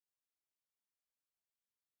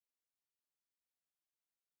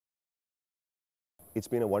it's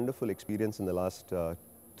been a wonderful experience in the last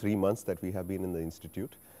 3 months that we have been in the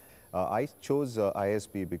institute. I chose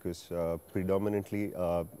ISB because predominantly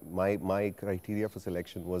my criteria for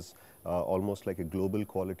selection was almost like a global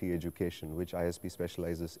quality education, which ISB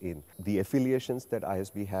specializes in. The affiliations that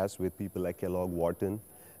ISB has with people like Kellogg, Wharton,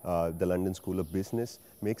 the London School of Business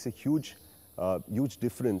makes a huge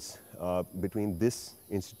difference between this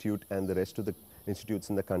institute and the rest of the institutes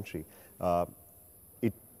in the country.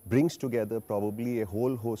 It brings together probably a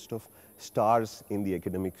whole host of stars in the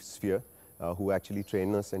academic sphere who actually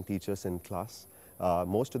train us and teach us in class.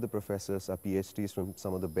 Most of the professors are PhDs from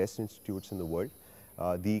some of the best institutes in the world.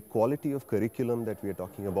 The quality of curriculum that we are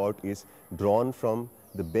talking about is drawn from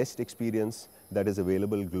the best experience that is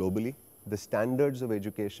available globally. The standards of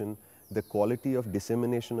education, the quality of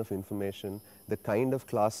dissemination of information, the kind of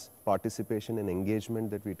class participation and engagement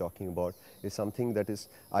that we're talking about is something that is,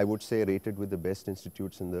 I would say, rated with the best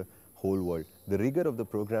institutes in the whole world. The rigor of the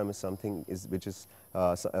program is something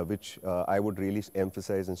which I would really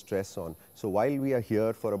emphasize and stress on. So while we are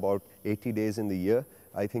here for about 80 days in the year,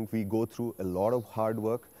 I think we go through a lot of hard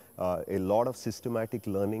work, a lot of systematic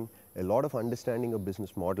learning, a lot of understanding of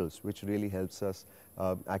business models, which really helps us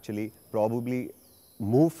actually probably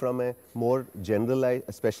move from a more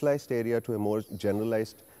generalized, specialized area to a more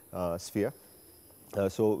generalized sphere.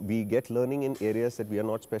 So we get learning in areas that we are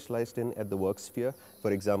not specialized in at the work sphere.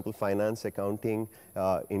 For example, finance, accounting,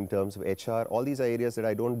 in terms of HR, all these are areas that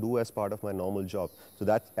I don't do as part of my normal job. So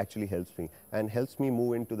that actually helps me and helps me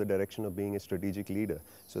move into the direction of being a strategic leader.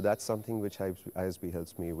 So that's something which ISB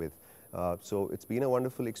helps me with. So it's been a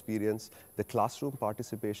wonderful experience. The classroom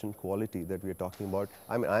participation quality that we are talking about,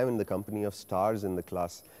 I'm in the company of stars in the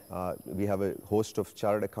class. We have a host of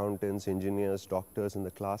chartered accountants, engineers, doctors in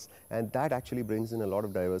the class, and that actually brings in a lot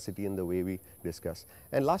of diversity in the way we discuss.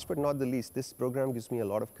 And last but not the least, this program gives me a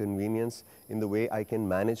lot of convenience in the way I can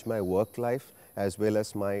manage my work life as well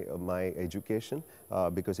as my education,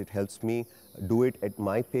 because it helps me do it at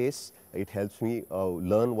my pace. It helps me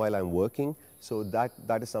learn while I'm working. So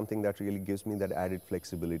that is something that really gives me that added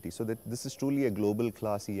flexibility. So that this is truly a global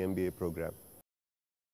class EMBA program.